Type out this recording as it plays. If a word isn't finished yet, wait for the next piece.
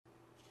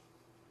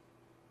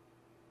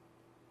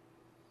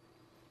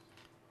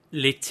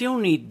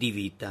Lezioni di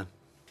vita.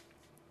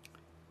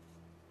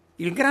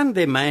 Il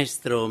grande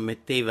maestro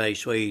metteva i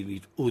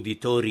suoi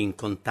uditori in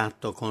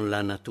contatto con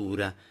la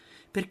natura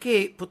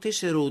perché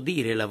potessero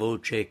udire la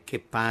voce che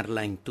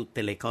parla in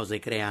tutte le cose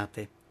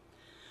create.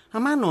 A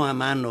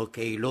mano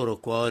che i loro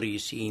cuori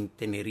si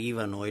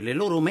intenerivano e le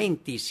loro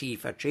menti si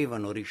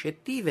facevano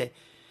ricettive,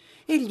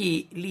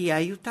 egli li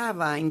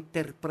aiutava a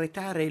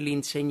interpretare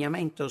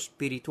l'insegnamento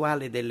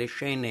spirituale delle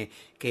scene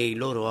che i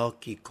loro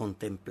occhi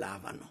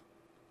contemplavano.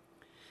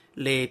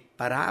 Le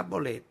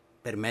parabole,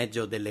 per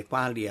mezzo delle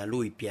quali a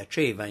lui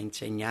piaceva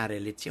insegnare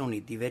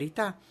lezioni di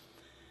verità,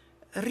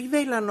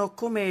 rivelano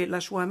come la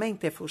sua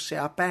mente fosse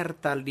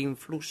aperta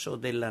all'influsso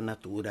della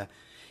natura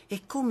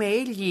e come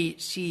egli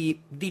si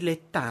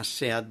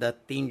dilettasse ad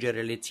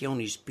attingere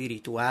lezioni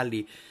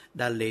spirituali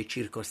dalle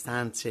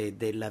circostanze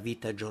della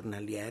vita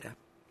giornaliera.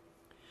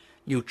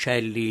 Gli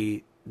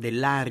uccelli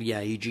dell'aria,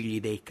 i gigli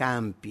dei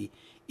campi,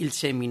 il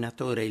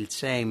seminatore e il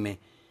seme,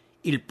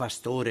 il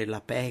pastore e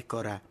la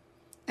pecora.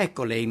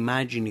 Ecco le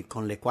immagini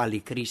con le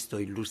quali Cristo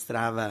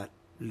illustrava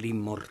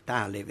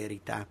l'immortale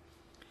verità.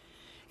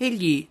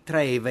 Egli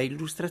traeva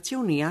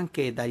illustrazioni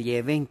anche dagli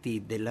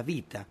eventi della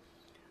vita,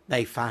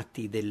 dai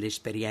fatti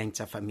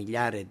dell'esperienza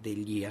familiare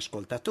degli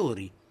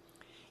ascoltatori,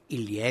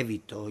 il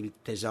lievito, il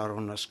tesoro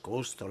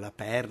nascosto, la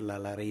perla,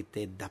 la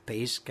rete da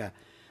pesca,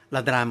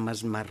 la dramma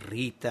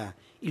smarrita,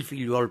 il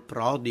figliuol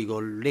prodigo,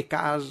 le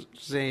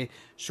case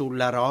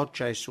sulla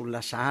roccia e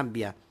sulla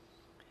sabbia.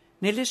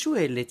 Nelle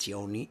sue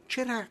lezioni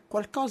c'era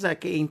qualcosa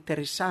che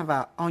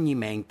interessava ogni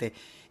mente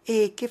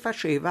e che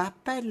faceva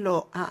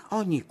appello a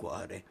ogni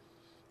cuore.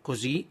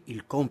 Così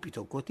il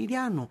compito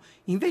quotidiano,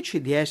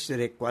 invece di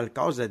essere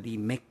qualcosa di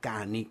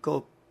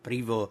meccanico,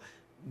 privo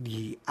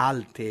di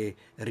alte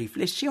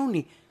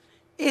riflessioni,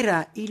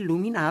 era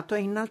illuminato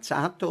e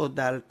innalzato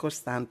dal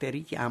costante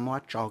richiamo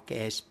a ciò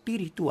che è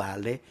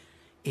spirituale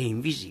e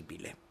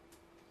invisibile.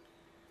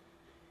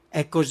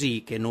 È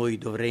così che noi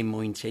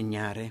dovremmo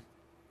insegnare,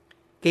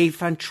 che i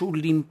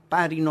fanciulli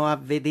imparino a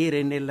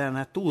vedere nella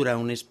natura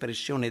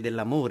un'espressione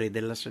dell'amore e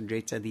della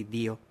saggezza di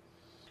Dio,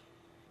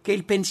 che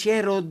il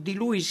pensiero di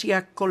Lui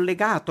sia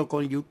collegato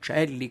con gli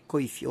uccelli,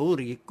 coi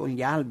fiori e con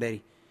gli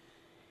alberi,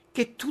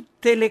 che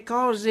tutte le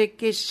cose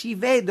che si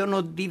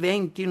vedono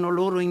diventino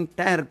loro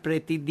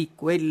interpreti di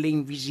quelle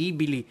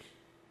invisibili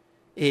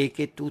e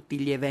che tutti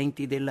gli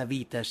eventi della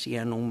vita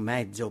siano un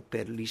mezzo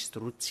per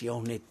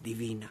l'istruzione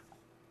divina.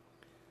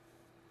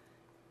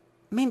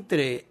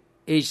 Mentre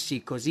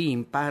essi così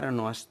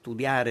imparano a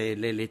studiare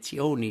le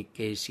lezioni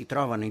che si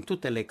trovano in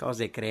tutte le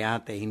cose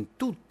create e in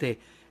tutte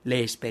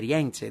le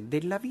esperienze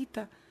della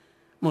vita,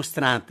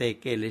 mostrate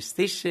che le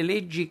stesse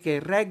leggi che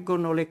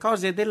reggono le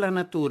cose della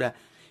natura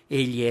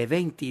e gli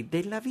eventi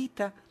della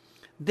vita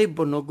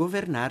debbono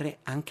governare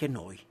anche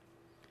noi.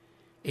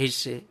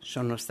 Esse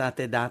sono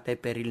state date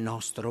per il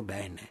nostro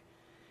bene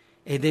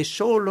ed è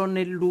solo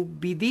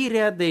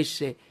nell'ubbidire ad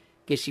esse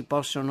che si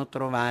possono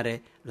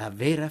trovare la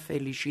vera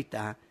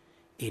felicità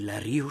e la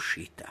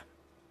riuscita.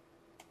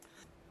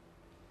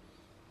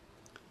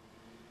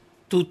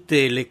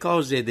 Tutte le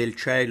cose del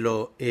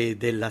cielo e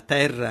della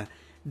terra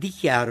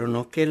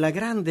dichiarano che la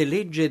grande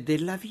legge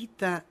della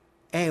vita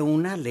è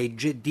una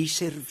legge di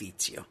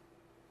servizio.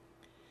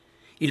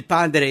 Il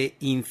Padre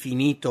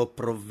infinito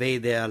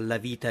provvede alla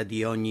vita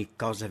di ogni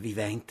cosa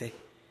vivente.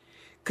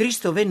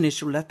 Cristo venne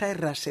sulla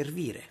terra a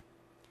servire.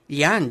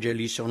 Gli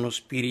angeli sono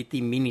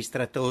spiriti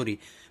ministratori,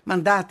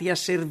 mandati a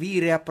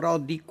servire a pro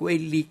di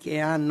quelli che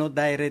hanno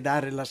da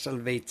eredare la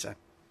salvezza.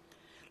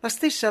 La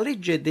stessa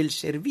legge del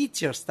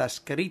servizio sta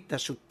scritta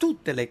su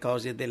tutte le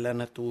cose della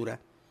natura,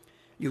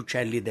 gli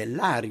uccelli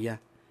dell'aria,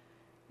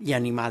 gli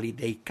animali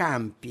dei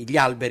campi, gli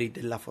alberi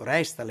della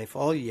foresta, le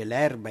foglie,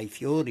 l'erba, i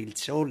fiori, il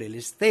sole,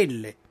 le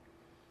stelle.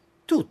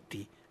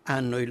 Tutti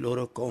hanno il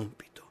loro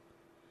compito.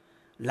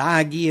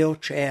 Laghi e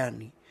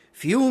oceani,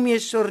 fiumi e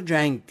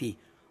sorgenti,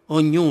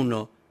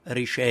 ognuno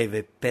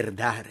riceve per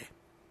dare.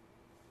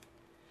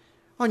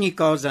 Ogni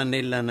cosa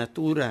nella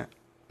natura,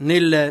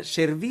 nel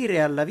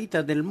servire alla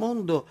vita del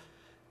mondo,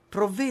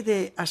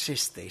 provvede a se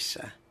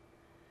stessa.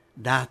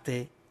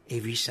 Date e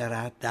vi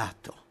sarà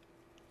dato.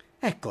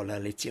 Ecco la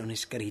lezione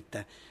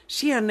scritta,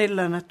 sia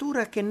nella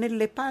natura che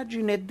nelle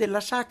pagine della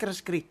Sacra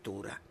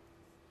Scrittura.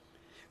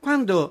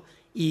 Quando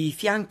i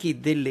fianchi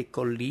delle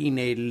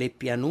colline e le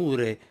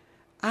pianure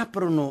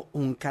aprono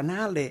un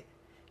canale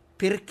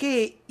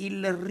perché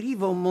il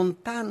rivo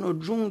montano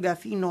giunga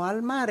fino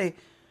al mare,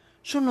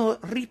 sono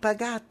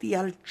ripagati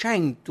al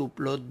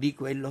centuplo di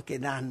quello che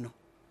danno.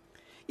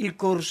 Il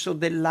corso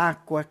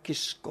dell'acqua che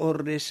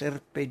scorre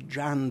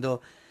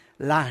serpeggiando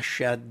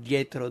lascia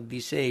dietro di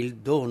sé il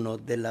dono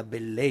della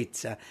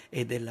bellezza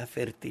e della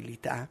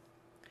fertilità.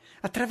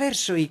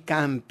 Attraverso i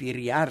campi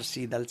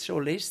riarsi dal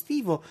sole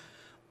estivo,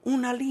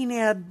 una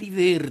linea di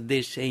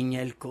verde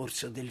segna il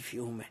corso del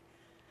fiume.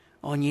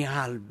 Ogni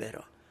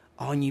albero,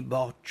 ogni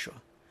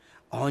boccio,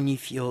 ogni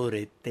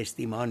fiore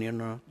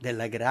testimoniano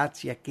della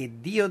grazia che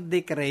Dio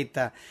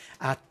decreta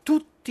a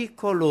tutti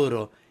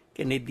coloro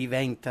che ne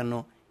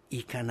diventano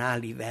i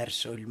canali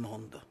verso il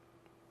mondo.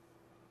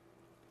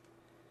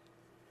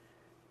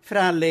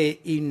 Fra le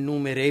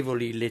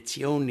innumerevoli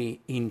lezioni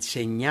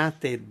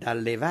insegnate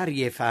dalle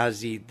varie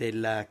fasi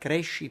della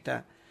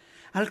crescita,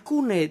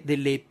 alcune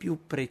delle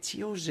più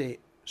preziose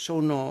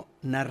sono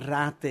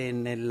narrate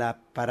nella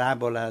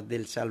parabola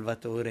del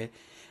Salvatore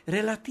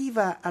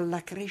relativa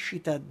alla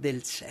crescita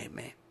del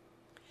seme.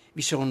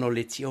 Vi sono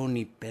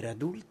lezioni per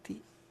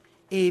adulti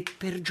e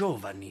per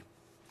giovani.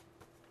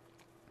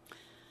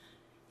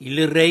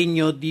 Il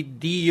regno di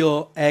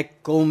Dio è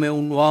come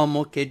un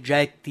uomo che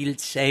getti il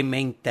seme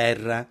in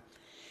terra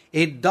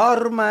e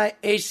dorma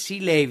e si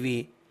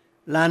levi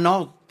la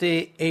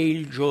notte e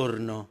il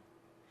giorno.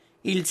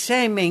 Il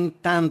seme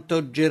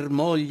intanto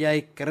germoglia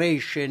e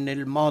cresce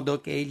nel modo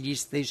che egli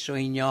stesso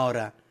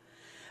ignora.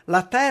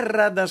 La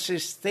terra da se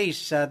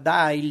stessa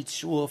dà il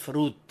suo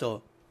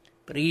frutto,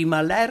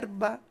 prima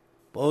l'erba,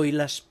 poi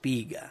la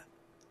spiga,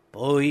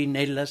 poi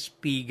nella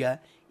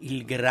spiga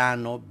il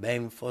grano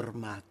ben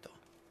formato.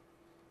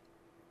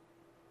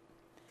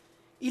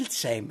 Il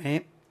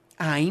seme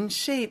ha in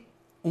sé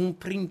un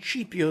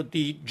principio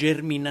di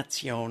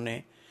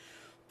germinazione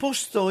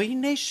posto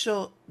in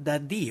esso da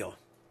Dio.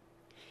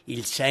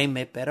 Il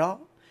seme però,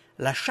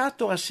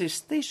 lasciato a se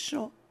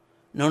stesso,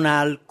 non ha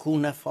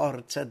alcuna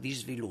forza di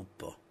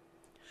sviluppo.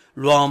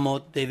 L'uomo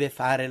deve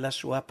fare la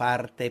sua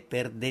parte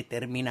per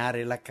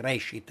determinare la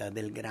crescita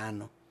del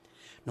grano.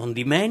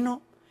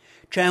 Nondimeno,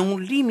 c'è un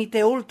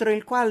limite oltre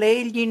il quale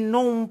egli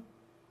non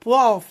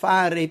può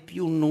fare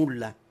più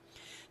nulla.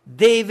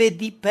 Deve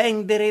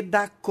dipendere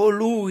da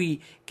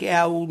colui che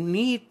ha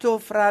unito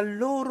fra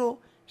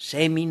loro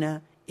semina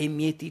e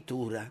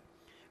mietitura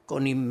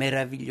con i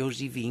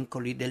meravigliosi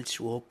vincoli del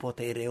suo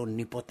potere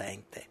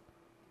onnipotente.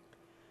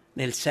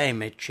 Nel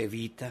seme c'è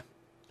vita,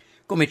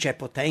 come c'è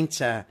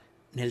potenza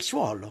nel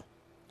suolo.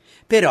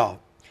 Però,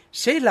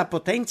 se la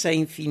potenza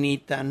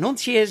infinita non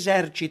si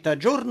esercita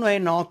giorno e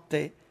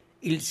notte,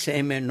 il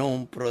seme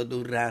non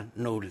produrrà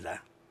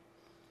nulla.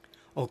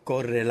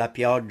 Occorre la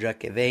pioggia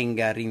che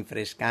venga a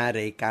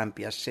rinfrescare i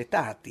campi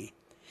assetati.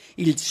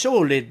 Il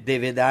sole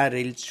deve dare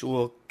il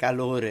suo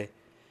calore,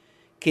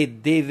 che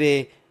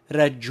deve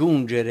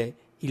raggiungere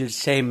il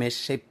seme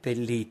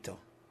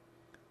seppellito.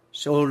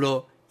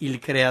 Solo il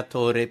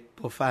Creatore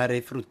può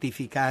fare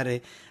fruttificare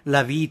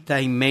la vita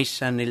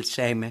immessa nel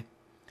seme.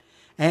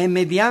 È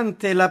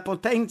mediante la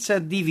potenza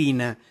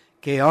divina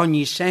che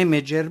ogni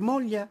seme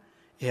germoglia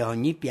e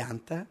ogni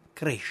pianta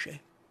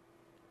cresce.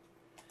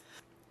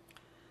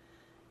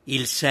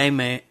 Il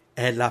seme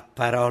è la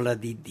parola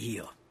di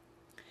Dio.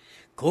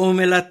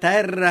 Come la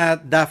terra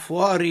dà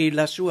fuori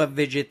la sua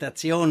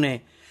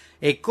vegetazione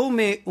e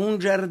come un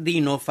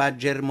giardino fa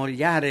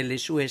germogliare le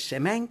sue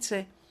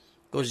semenze,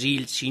 così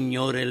il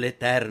Signore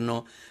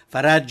l'Eterno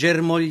farà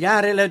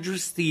germogliare la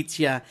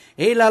giustizia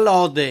e la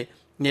lode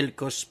nel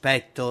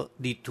cospetto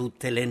di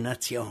tutte le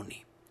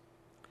nazioni.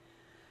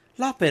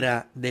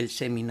 L'opera del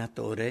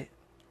seminatore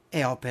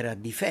è opera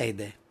di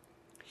fede.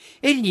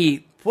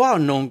 Egli può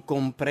non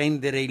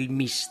comprendere il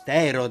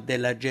mistero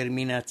della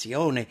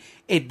germinazione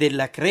e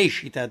della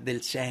crescita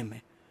del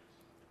seme,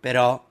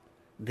 però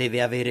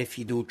deve avere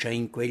fiducia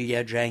in quegli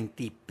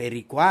agenti per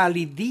i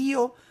quali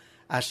Dio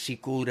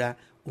assicura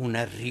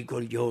una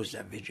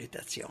rigogliosa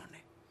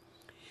vegetazione.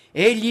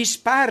 Egli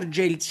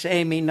sparge il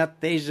seme in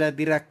attesa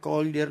di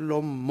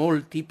raccoglierlo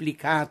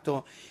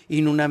moltiplicato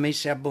in una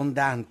messe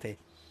abbondante.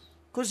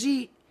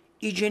 Così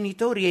i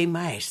genitori e i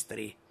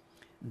maestri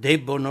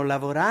debbono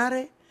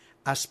lavorare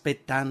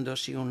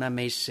aspettandosi una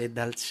messe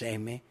dal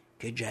seme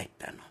che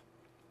gettano.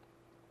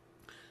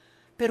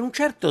 Per un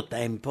certo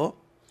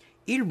tempo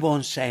il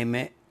buon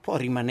seme può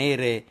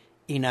rimanere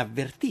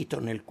inavvertito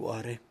nel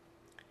cuore,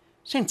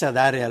 senza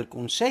dare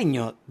alcun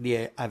segno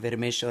di aver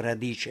messo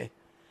radice.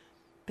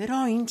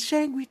 Però in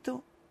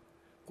seguito,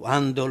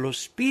 quando lo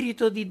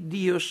Spirito di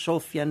Dio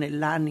soffia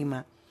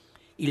nell'anima,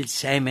 il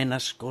seme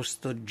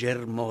nascosto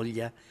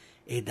germoglia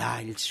e dà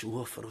il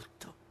suo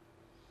frutto.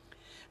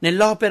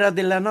 Nell'opera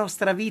della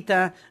nostra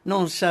vita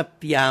non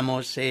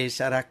sappiamo se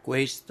sarà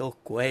questo o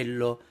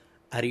quello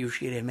a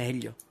riuscire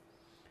meglio.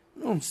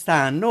 Non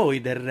sta a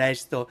noi del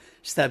resto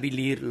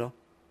stabilirlo.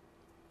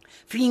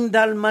 Fin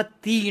dal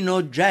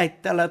mattino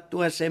getta la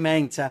tua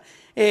semenza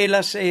e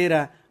la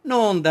sera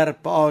non dar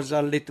posa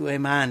alle tue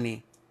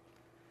mani.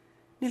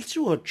 Nel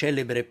suo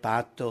celebre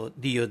patto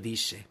Dio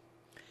disse: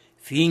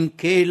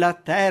 finché la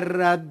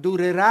terra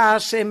durerà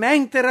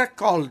semente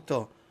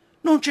raccolto,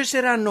 non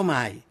cesseranno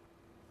mai.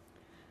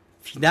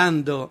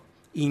 Fidando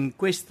in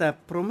questa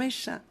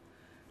promessa,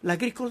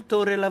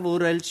 l'agricoltore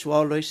lavora il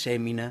suolo e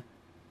semina.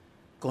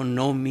 Con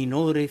non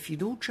minore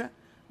fiducia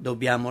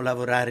dobbiamo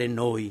lavorare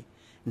noi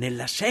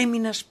nella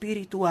semina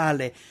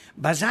spirituale,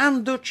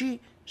 basandoci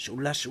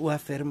sulla sua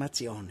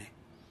affermazione.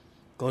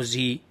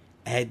 Così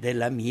è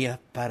della mia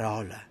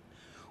parola.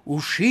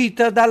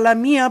 Uscita dalla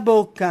mia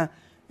bocca,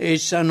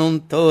 essa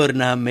non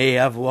torna a me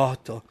a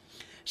vuoto,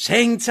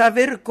 senza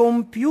aver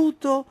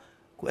compiuto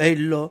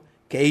quello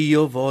che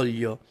io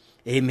voglio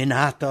e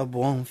menato a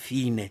buon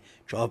fine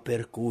ciò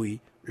per cui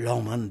l'ho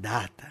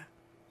mandata.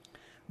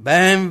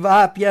 Ben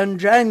va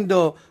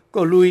piangendo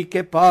colui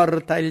che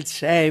porta il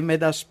seme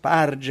da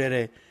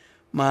spargere,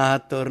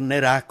 ma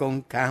tornerà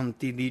con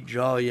canti di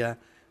gioia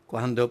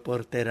quando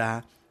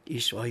porterà i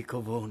suoi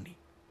covoni.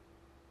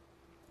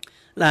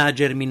 La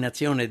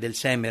germinazione del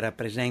seme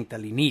rappresenta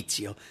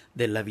l'inizio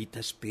della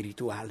vita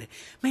spirituale,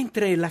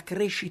 mentre la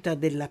crescita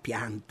della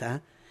pianta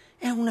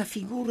è una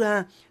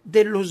figura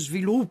dello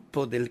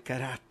sviluppo del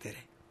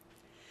carattere.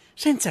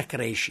 Senza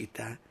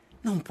crescita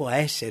non può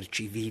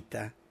esserci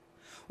vita.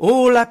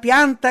 O la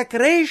pianta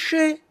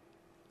cresce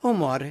o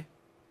muore.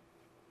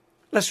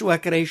 La sua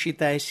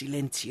crescita è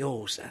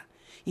silenziosa,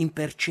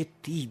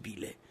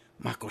 impercettibile,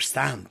 ma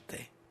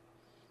costante.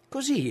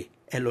 Così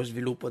è lo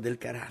sviluppo del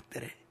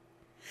carattere.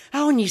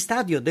 A ogni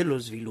stadio dello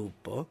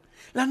sviluppo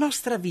la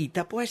nostra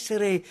vita può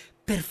essere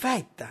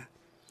perfetta.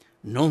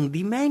 Non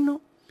di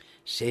meno,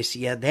 se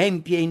si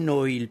adempie in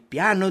noi il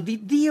piano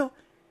di Dio,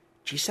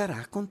 ci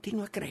sarà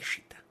continua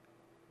crescita.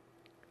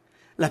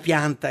 La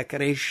pianta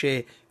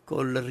cresce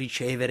col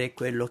ricevere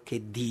quello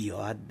che Dio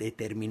ha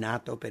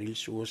determinato per il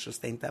suo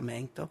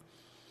sostentamento.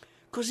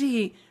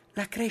 Così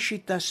la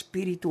crescita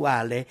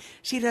spirituale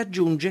si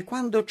raggiunge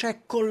quando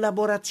c'è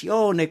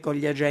collaborazione con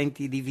gli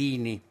agenti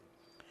divini.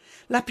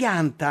 La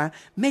pianta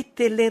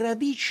mette le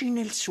radici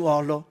nel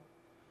suolo.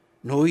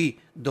 Noi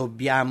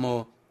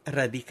dobbiamo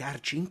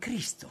radicarci in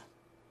Cristo.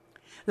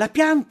 La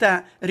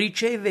pianta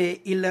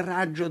riceve il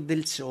raggio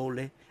del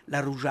sole,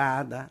 la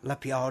rugiada, la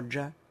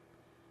pioggia.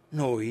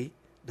 Noi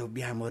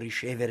dobbiamo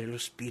ricevere lo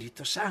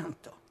Spirito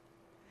Santo.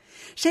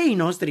 Se i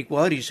nostri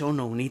cuori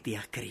sono uniti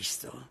a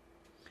Cristo,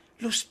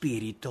 lo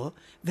Spirito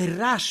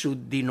verrà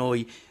su di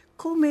noi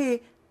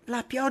come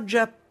la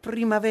pioggia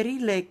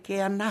primaverile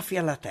che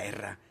annaffia la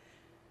terra.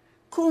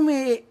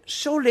 Come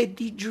sole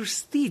di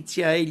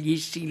giustizia egli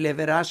si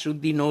leverà su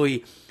di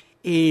noi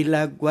e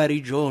la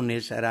guarigione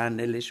sarà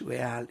nelle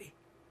sue ali.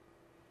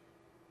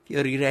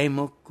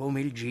 Fioriremo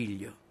come il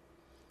giglio,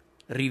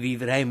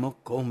 rivivremo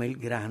come il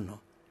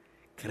grano,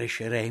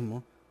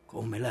 cresceremo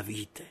come la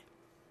vite.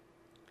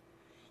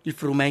 Il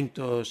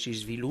frumento si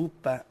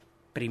sviluppa,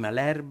 prima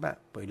l'erba,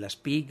 poi la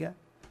spiga,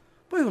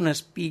 poi una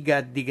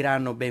spiga di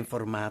grano ben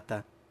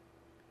formata.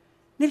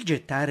 Nel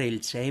gettare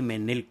il seme,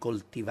 nel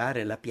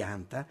coltivare la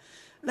pianta,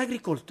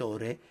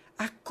 l'agricoltore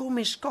ha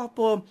come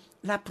scopo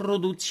la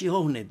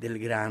produzione del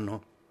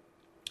grano,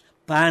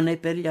 pane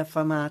per gli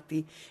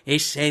affamati e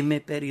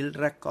seme per il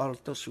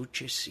raccolto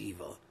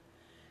successivo.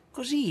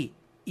 Così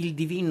il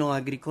divino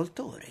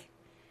agricoltore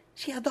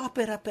si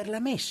adopera per la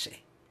messe.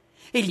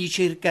 Egli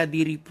cerca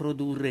di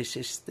riprodurre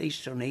se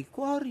stesso nei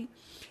cuori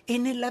e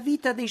nella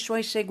vita dei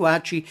suoi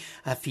seguaci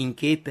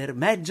affinché per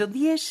mezzo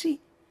di essi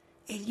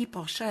egli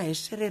possa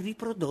essere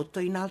riprodotto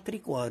in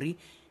altri cuori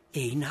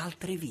e in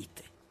altre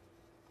vite.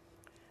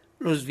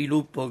 Lo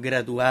sviluppo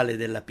graduale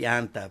della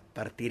pianta, a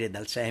partire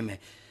dal seme,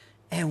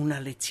 è una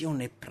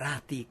lezione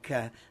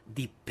pratica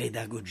di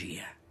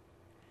pedagogia.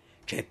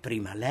 C'è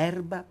prima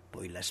l'erba,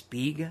 poi la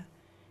spiga,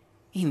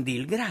 indi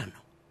il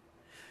grano.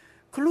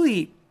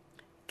 Colui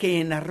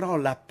che narrò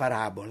la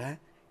parabola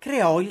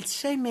creò il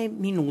seme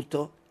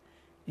minuto,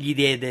 gli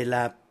diede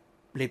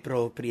le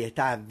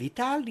proprietà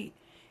vitali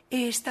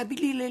e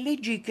stabilì le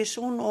leggi che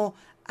sono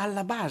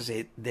alla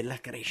base della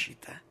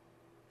crescita.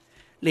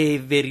 Le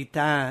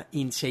verità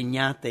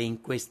insegnate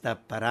in questa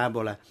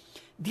parabola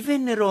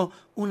divennero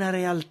una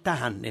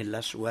realtà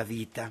nella sua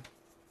vita.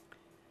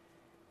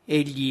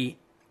 Egli,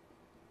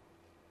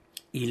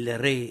 il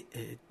Re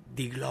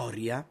di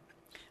gloria,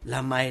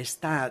 la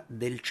maestà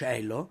del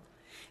cielo,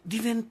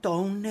 diventò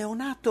un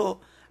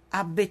neonato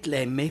a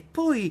Betlemme e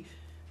poi,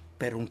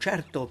 per un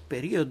certo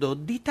periodo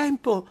di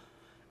tempo,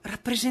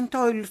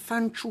 rappresentò il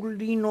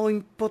fanciullino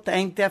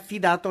impotente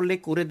affidato alle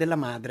cure della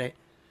madre.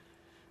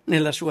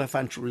 Nella sua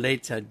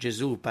fanciullezza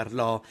Gesù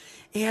parlò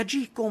e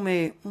agì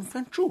come un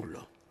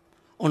fanciullo,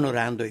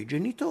 onorando i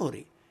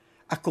genitori,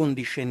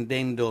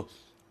 accondiscendendo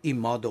in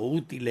modo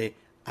utile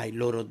ai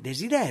loro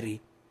desideri.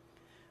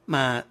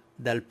 Ma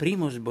dal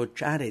primo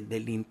sbocciare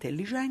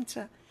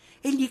dell'intelligenza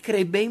egli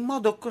crebbe in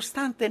modo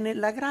costante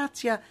nella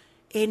grazia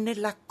e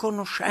nella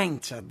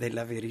conoscenza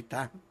della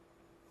verità.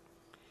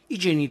 I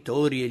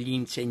genitori e gli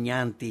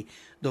insegnanti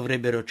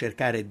dovrebbero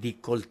cercare di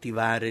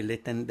coltivare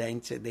le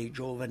tendenze dei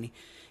giovani,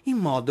 in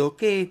modo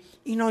che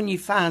in ogni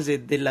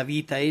fase della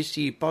vita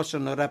essi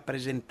possano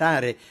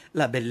rappresentare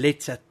la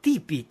bellezza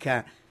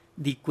tipica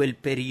di quel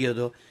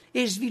periodo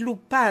e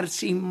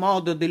svilupparsi in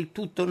modo del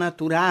tutto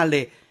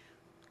naturale,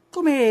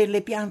 come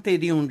le piante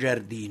di un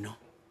giardino.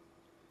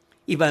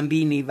 I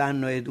bambini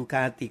vanno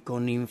educati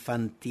con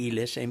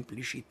infantile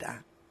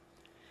semplicità.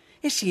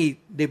 Essi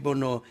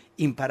debbono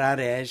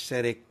imparare a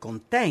essere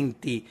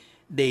contenti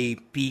dei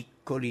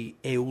piccoli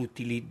e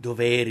utili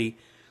doveri,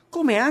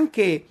 come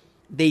anche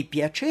dei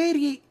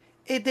piaceri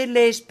e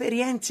delle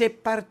esperienze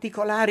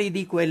particolari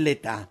di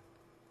quell'età.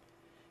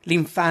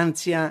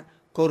 L'infanzia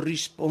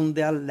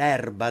corrisponde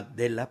all'erba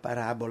della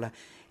parabola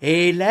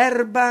e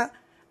l'erba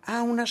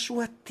ha una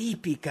sua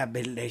tipica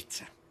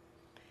bellezza.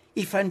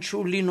 I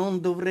fanciulli non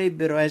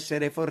dovrebbero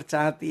essere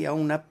forzati a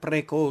una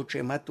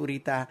precoce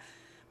maturità,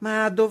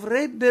 ma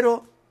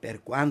dovrebbero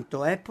per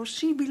quanto è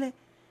possibile,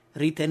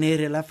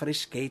 ritenere la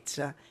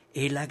freschezza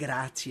e la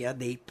grazia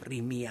dei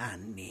primi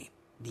anni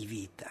di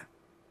vita.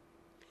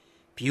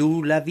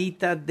 Più la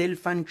vita del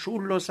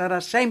fanciullo sarà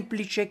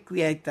semplice e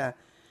quieta,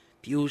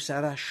 più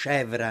sarà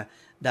scevra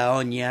da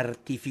ogni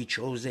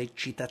artificiosa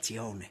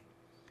eccitazione.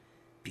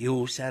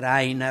 Più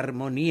sarà in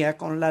armonia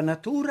con la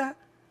natura,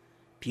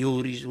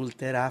 più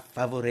risulterà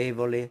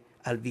favorevole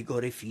al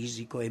vigore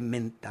fisico e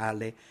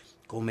mentale,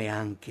 come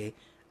anche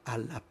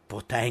alla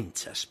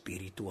potenza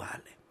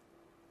spirituale.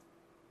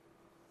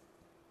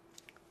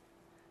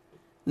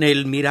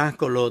 Nel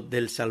miracolo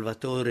del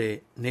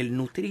Salvatore, nel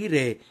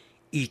nutrire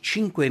i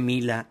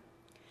 5.000,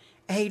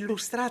 è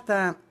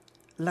illustrata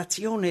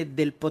l'azione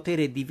del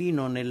potere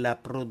divino nella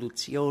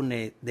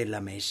produzione della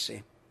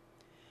messe.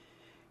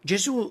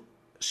 Gesù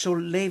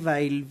solleva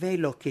il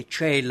velo che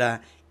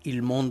cela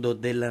il mondo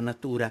della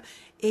natura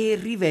e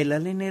rivela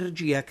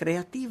l'energia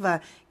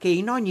creativa che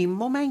in ogni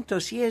momento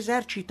si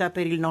esercita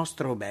per il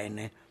nostro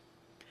bene.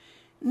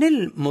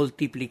 Nel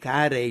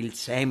moltiplicare il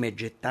seme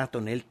gettato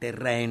nel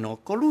terreno,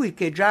 colui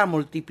che già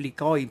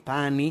moltiplicò i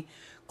pani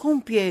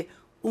compie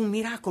un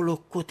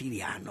miracolo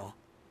quotidiano.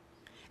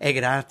 È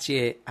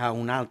grazie a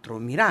un altro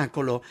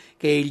miracolo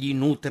che egli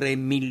nutre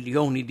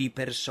milioni di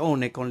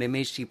persone con le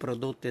messi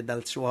prodotte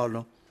dal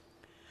suolo.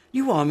 Gli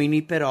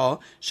uomini, però,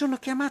 sono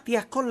chiamati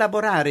a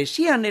collaborare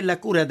sia nella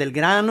cura del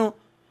grano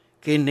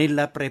che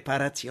nella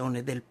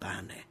preparazione del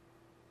pane.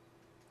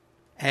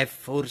 È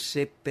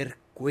forse per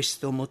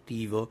questo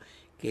motivo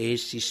che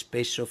essi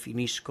spesso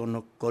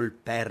finiscono col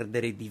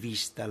perdere di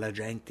vista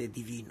l'agente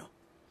divino.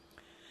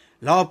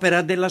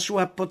 L'opera della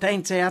sua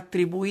potenza è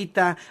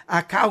attribuita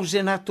a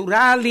cause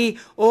naturali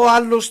o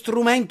allo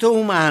strumento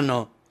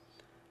umano.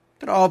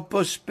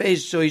 Troppo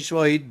spesso i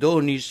suoi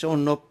doni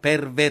sono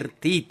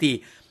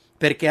pervertiti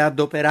perché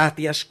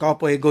adoperati a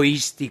scopo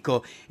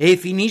egoistico e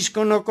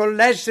finiscono con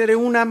l'essere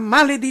una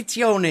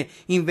maledizione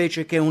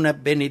invece che una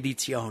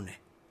benedizione.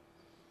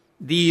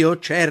 Dio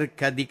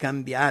cerca di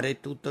cambiare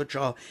tutto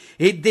ciò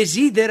e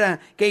desidera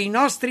che i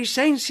nostri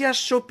sensi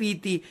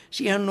assopiti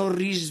siano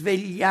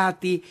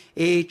risvegliati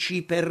e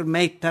ci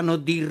permettano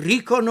di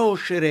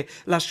riconoscere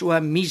la sua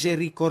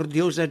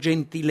misericordiosa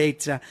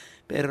gentilezza,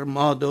 per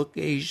modo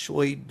che i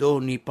suoi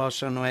doni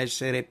possano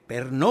essere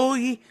per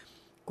noi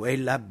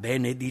quella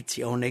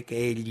benedizione che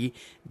egli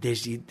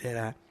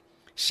desidera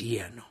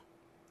siano.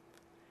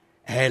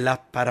 È la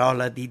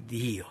parola di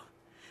Dio,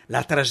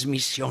 la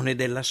trasmissione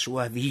della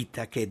sua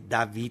vita che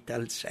dà vita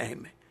al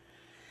seme.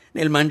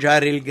 Nel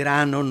mangiare il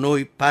grano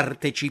noi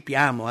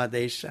partecipiamo ad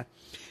essa.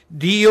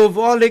 Dio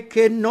vuole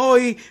che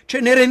noi ce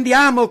ne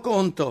rendiamo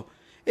conto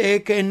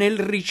e che nel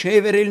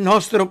ricevere il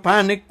nostro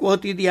pane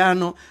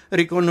quotidiano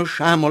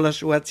riconosciamo la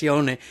sua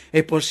azione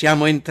e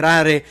possiamo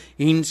entrare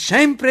in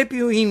sempre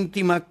più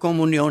intima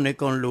comunione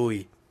con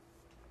Lui.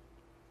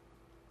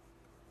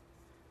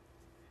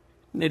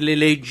 Nelle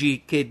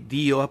leggi che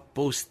Dio ha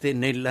poste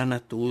nella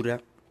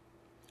natura,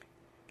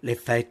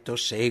 l'effetto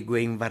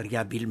segue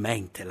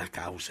invariabilmente la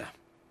causa.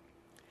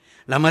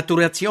 La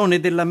maturazione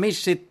della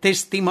messe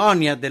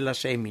testimonia della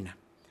semina.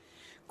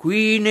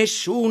 Qui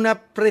nessuna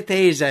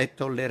pretesa è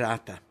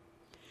tollerata.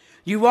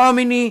 Gli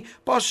uomini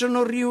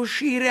possono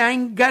riuscire a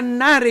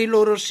ingannare i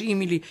loro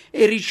simili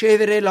e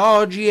ricevere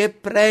elogi e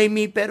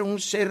premi per un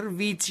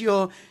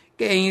servizio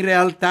che in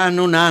realtà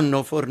non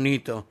hanno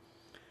fornito.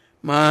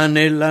 Ma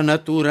nella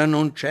natura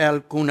non c'è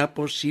alcuna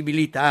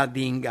possibilità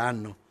di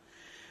inganno.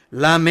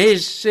 La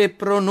messe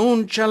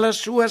pronuncia la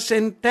sua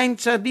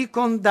sentenza di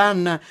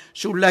condanna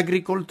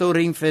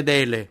sull'agricoltore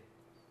infedele.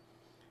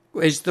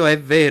 Questo è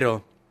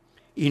vero,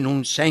 in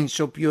un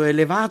senso più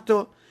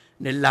elevato,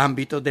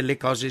 nell'ambito delle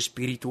cose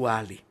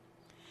spirituali.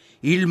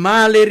 Il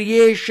male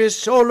riesce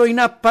solo in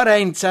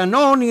apparenza,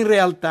 non in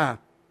realtà.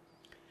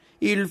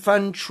 Il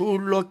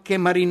fanciullo che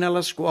marina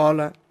la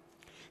scuola,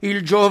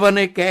 il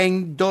giovane che è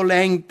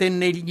indolente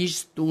negli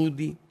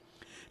studi,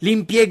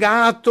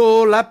 l'impiegato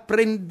o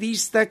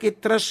l'apprendista che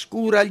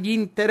trascura gli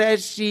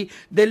interessi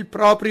del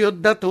proprio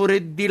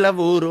datore di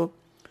lavoro,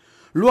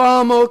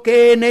 l'uomo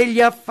che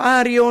negli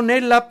affari o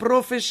nella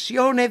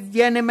professione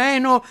viene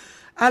meno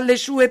alle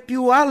sue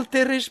più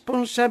alte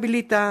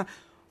responsabilità,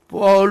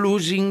 può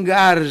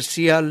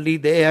lusingarsi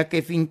all'idea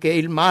che finché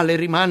il male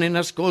rimane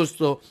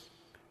nascosto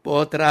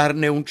può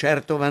trarne un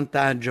certo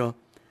vantaggio,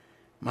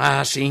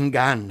 ma si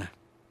inganna.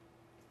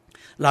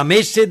 La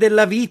messe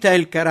della vita è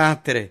il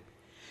carattere,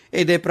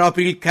 ed è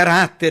proprio il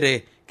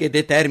carattere che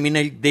determina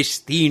il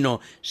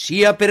destino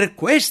sia per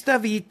questa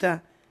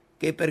vita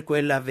che per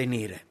quella a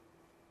venire.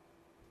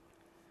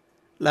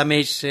 La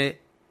messe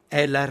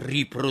è la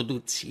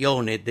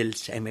riproduzione del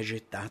seme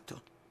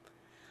gettato.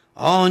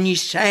 Ogni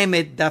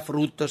seme dà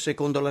frutto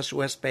secondo la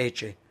sua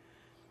specie.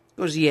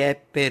 Così è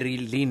per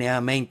i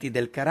lineamenti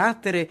del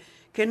carattere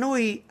che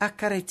noi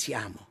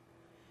accarezziamo.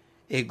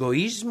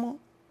 Egoismo,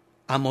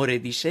 amore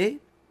di sé,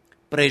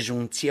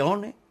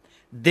 presunzione,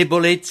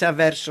 debolezza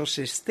verso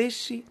se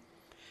stessi,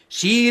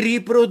 si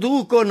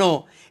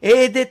riproducono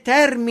e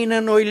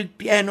determinano il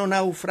pieno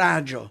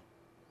naufragio.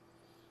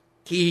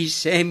 Chi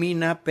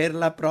semina per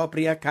la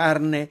propria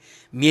carne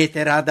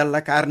mieterà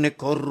dalla carne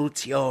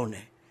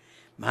corruzione,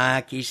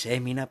 ma chi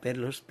semina per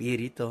lo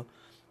Spirito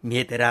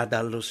mieterà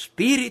dallo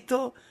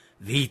Spirito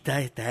vita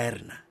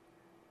eterna.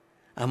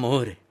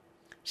 Amore,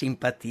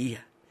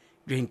 simpatia,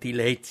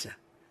 gentilezza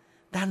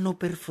danno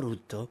per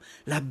frutto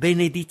la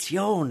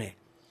benedizione,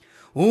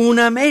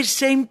 una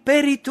messe in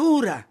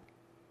peritura.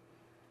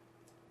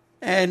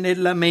 È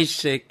nella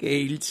messe che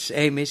il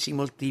seme si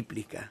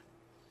moltiplica.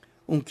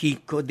 Un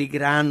chicco di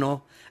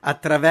grano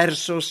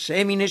attraverso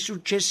semine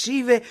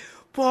successive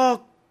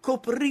può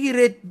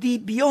coprire di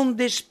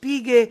bionde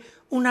spighe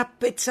un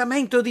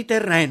appezzamento di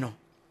terreno.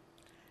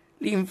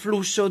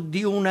 L'influsso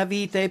di una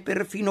vita e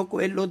perfino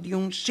quello di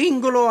un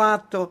singolo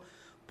atto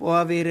può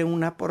avere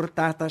una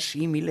portata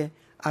simile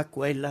a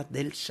quella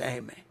del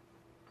seme.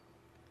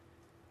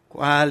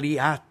 Quali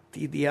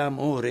atti di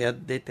amore ha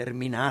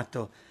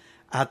determinato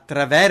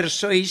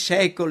attraverso i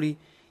secoli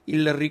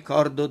il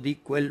ricordo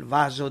di quel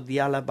vaso di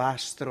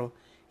alabastro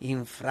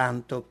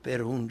infranto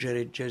per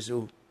ungere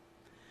Gesù.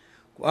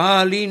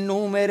 Quali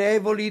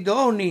innumerevoli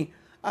doni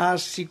ha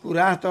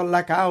assicurato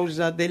alla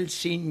causa del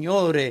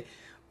Signore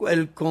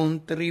quel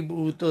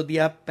contributo di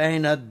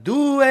appena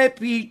 2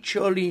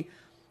 piccioli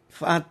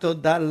fatto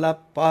dalla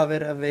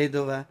povera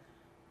vedova,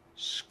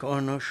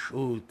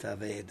 sconosciuta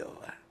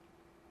vedova.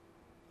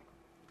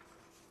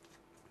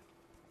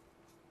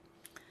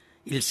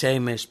 Il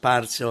seme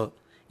sparso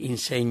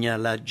insegna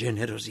la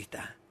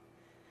generosità.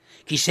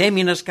 Chi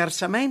semina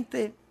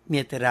scarsamente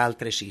mieterà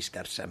altresì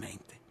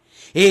scarsamente,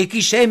 e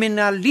chi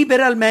semina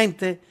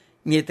liberalmente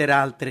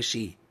mieterà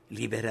altresì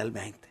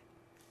liberalmente.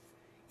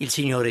 Il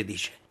Signore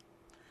dice: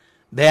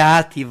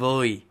 beati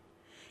voi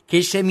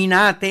che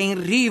seminate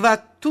in riva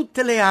a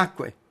tutte le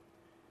acque.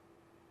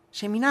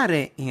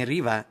 Seminare in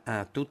riva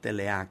a tutte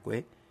le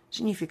acque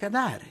significa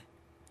dare,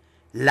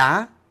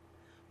 là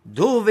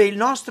dove il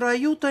nostro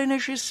aiuto è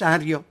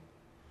necessario.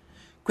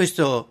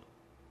 Questo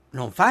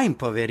non fa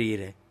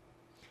impoverire.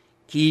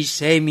 Chi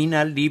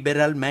semina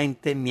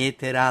liberalmente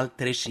mieterà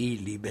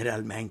altresì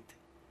liberalmente.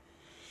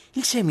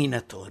 Il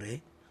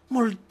seminatore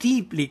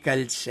moltiplica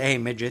il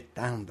seme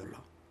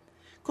gettandolo.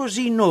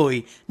 Così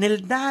noi,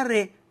 nel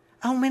dare,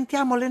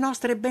 aumentiamo le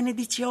nostre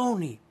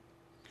benedizioni.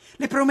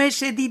 Le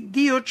promesse di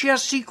Dio ci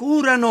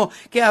assicurano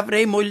che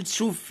avremo il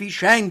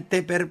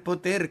sufficiente per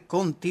poter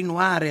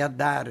continuare a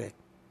dare.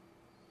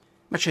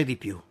 Ma c'è di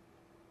più.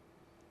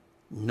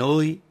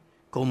 Noi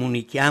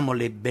comunichiamo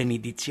le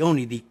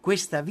benedizioni di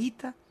questa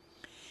vita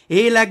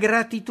e la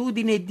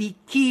gratitudine di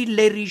chi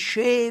le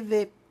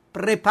riceve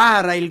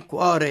prepara il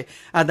cuore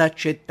ad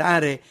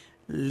accettare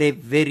le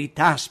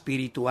verità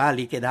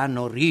spirituali che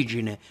danno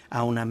origine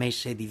a una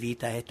messe di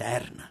vita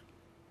eterna.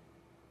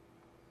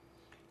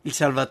 Il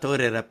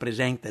Salvatore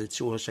rappresenta il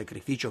suo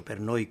sacrificio per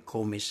noi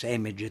come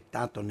seme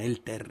gettato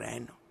nel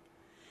terreno.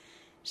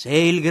 Se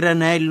il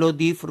granello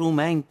di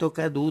frumento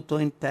caduto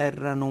in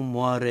terra non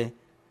muore,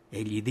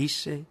 egli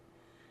disse,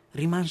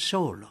 riman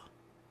solo,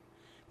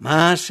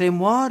 ma se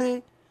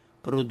muore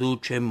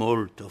produce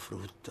molto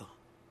frutto.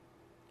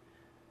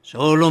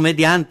 Solo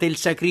mediante il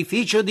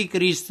sacrificio di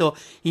Cristo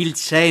il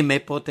seme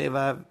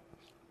poteva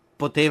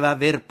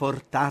aver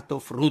portato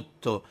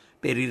frutto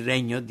per il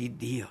regno di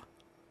Dio.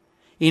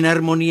 In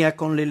armonia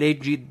con le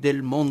leggi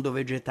del mondo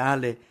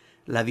vegetale,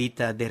 la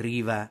vita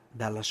deriva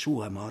dalla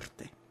sua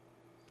morte.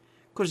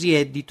 Così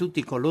è di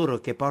tutti coloro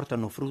che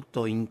portano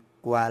frutto in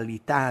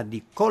qualità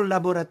di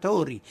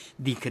collaboratori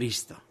di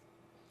Cristo.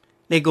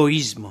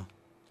 L'egoismo,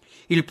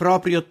 il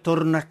proprio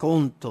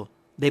tornaconto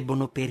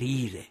debbono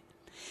perire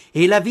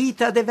e la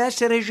vita deve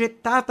essere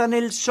gettata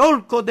nel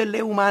solco delle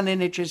umane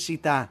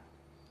necessità.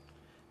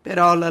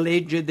 Però la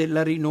legge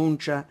della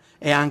rinuncia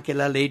è anche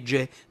la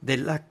legge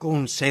della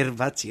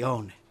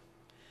conservazione.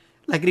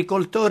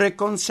 L'agricoltore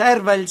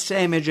conserva il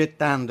seme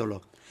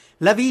gettandolo.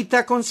 La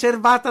vita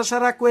conservata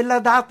sarà quella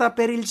data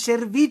per il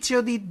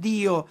servizio di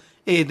Dio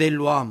e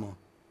dell'uomo.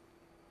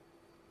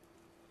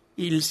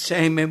 Il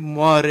seme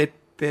muore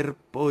per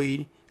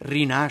poi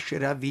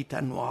rinascere a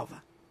vita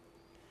nuova.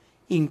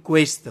 In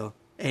questo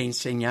è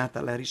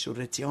insegnata la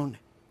risurrezione.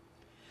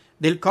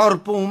 Del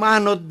corpo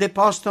umano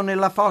deposto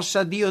nella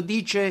fossa Dio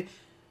dice: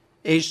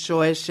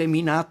 esso è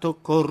seminato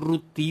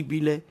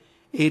corruttibile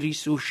e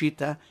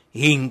risuscita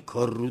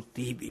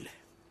incorruttibile.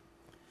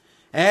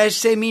 È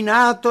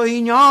seminato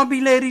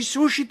ignobile e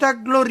risuscita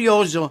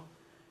glorioso.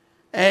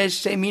 È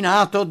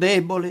seminato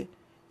debole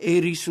e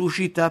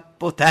risuscita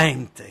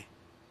potente.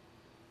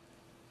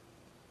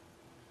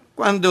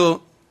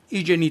 Quando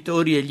i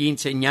genitori e gli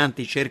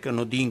insegnanti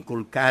cercano di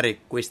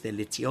inculcare queste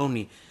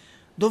lezioni,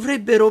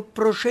 dovrebbero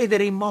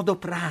procedere in modo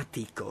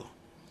pratico,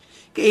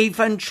 che i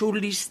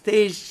fanciulli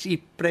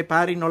stessi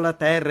preparino la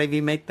terra e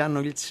vi mettano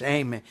il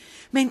seme.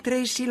 Mentre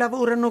essi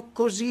lavorano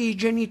così, i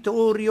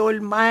genitori o il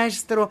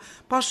maestro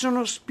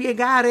possono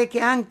spiegare che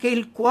anche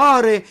il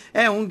cuore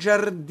è un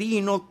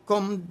giardino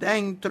con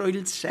dentro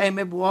il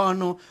seme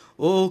buono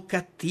o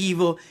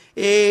cattivo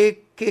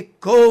e che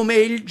come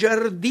il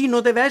giardino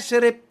deve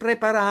essere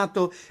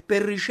preparato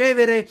per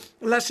ricevere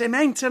la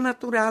semenza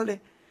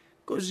naturale,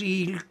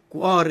 così il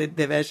cuore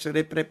deve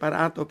essere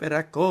preparato per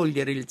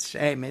accogliere il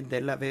seme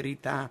della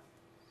verità.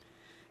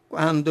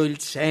 Quando il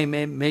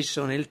seme è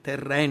messo nel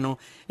terreno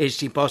e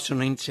si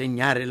possono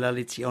insegnare la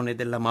lezione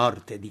della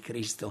morte di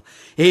Cristo,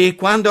 e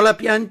quando la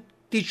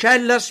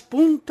pianticella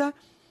spunta,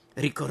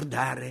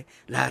 ricordare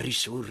la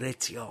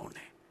risurrezione.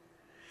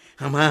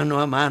 A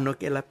mano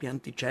che la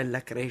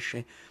pianticella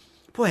cresce,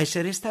 può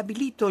essere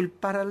stabilito il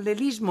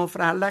parallelismo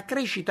fra la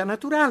crescita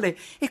naturale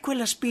e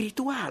quella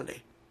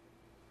spirituale.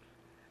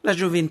 La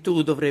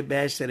gioventù dovrebbe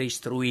essere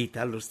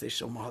istruita allo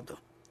stesso modo.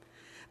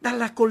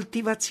 Dalla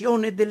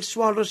coltivazione del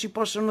suolo si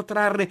possono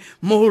trarre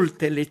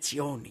molte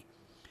lezioni.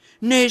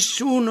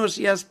 Nessuno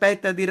si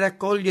aspetta di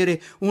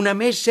raccogliere una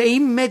messe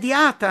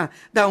immediata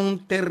da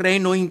un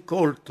terreno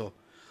incolto.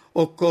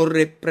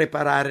 Occorre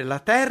preparare la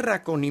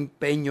terra con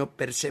impegno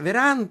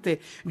perseverante,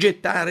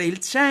 gettare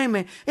il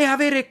seme e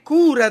avere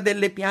cura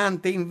delle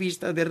piante in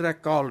vista del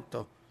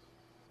raccolto.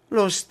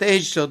 Lo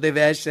stesso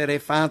deve essere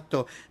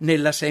fatto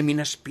nella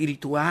semina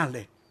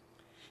spirituale.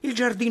 Il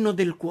giardino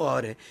del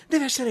cuore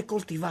deve essere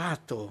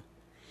coltivato.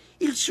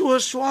 Il suo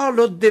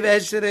suolo deve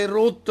essere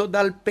rotto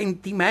dal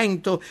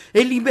pentimento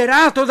e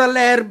liberato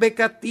dalle erbe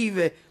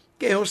cattive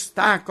che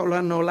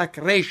ostacolano la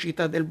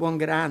crescita del buon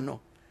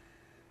grano.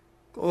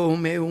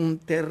 Come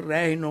un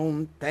terreno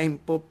un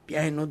tempo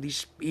pieno di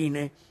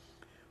spine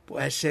può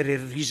essere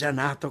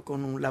risanato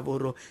con un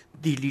lavoro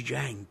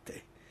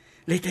diligente.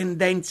 Le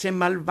tendenze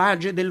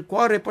malvagie del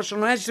cuore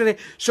possono essere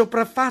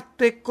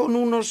sopraffatte con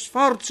uno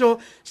sforzo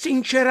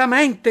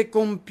sinceramente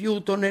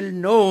compiuto nel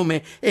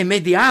nome e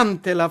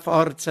mediante la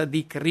forza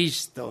di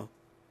Cristo.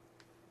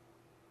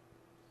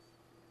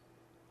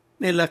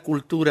 Nella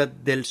cultura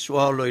del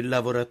suolo il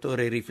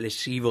lavoratore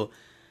riflessivo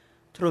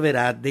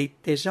troverà dei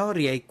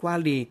tesori ai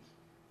quali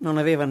non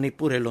aveva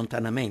neppure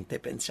lontanamente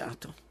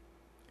pensato.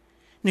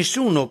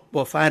 Nessuno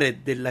può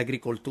fare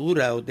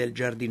dell'agricoltura o del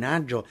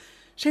giardinaggio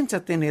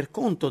senza tener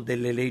conto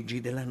delle leggi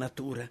della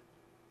natura.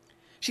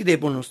 Si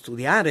debbono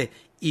studiare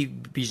i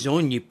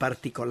bisogni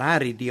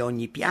particolari di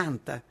ogni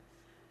pianta.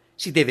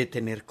 Si deve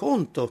tener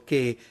conto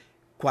che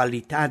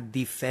qualità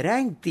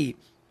differenti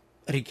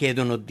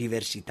richiedono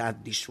diversità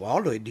di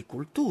suolo e di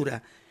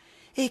cultura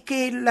e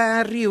che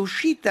la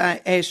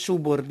riuscita è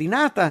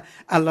subordinata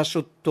alla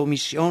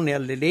sottomissione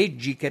alle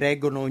leggi che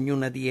reggono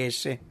ognuna di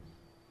esse.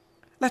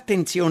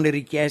 L'attenzione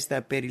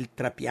richiesta per il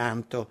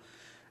trapianto,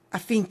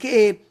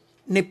 affinché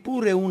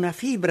neppure una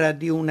fibra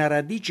di una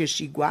radice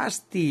si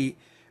guasti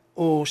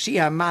o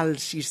sia mal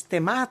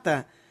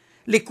sistemata,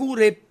 le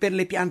cure per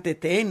le piante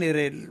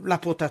tenere, la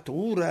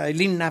potatura,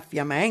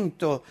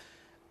 l'innaffiamento,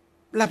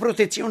 la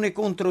protezione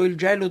contro il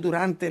gelo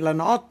durante la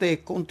notte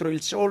e contro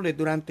il sole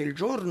durante il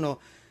giorno,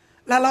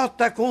 la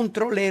lotta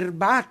contro le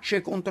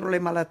erbacce, contro le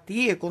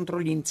malattie, contro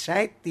gli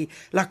insetti,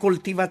 la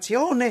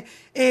coltivazione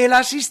e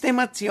la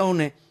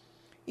sistemazione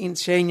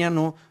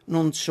insegnano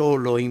non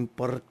solo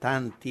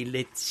importanti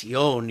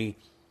lezioni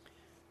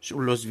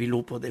sullo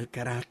sviluppo del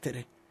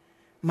carattere,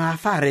 ma a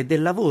fare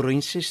del lavoro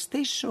in se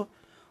stesso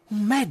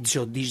un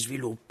mezzo di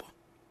sviluppo.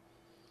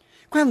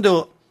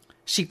 Quando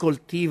si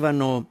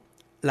coltivano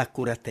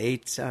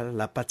l'accuratezza,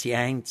 la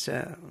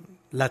pazienza,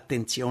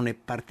 l'attenzione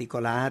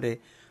particolare,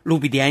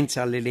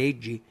 l'ubbidienza alle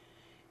leggi,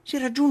 si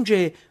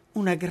raggiunge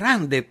una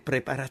grande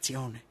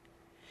preparazione.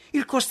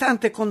 Il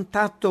costante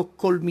contatto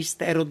col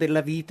mistero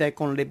della vita e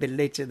con le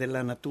bellezze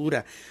della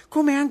natura,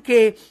 come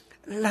anche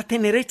la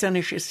tenerezza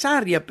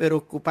necessaria per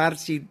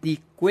occuparsi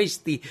di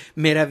questi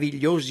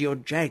meravigliosi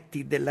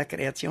oggetti della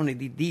creazione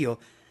di Dio,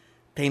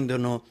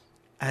 tendono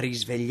a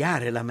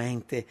risvegliare la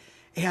mente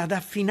e ad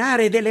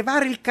affinare ed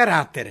elevare il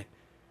carattere.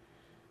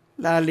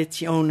 La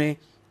lezione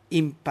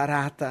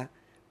imparata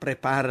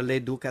prepara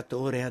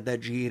l'educatore ad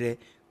agire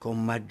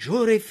con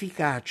maggiore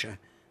efficacia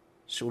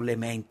sulle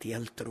menti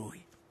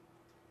altrui.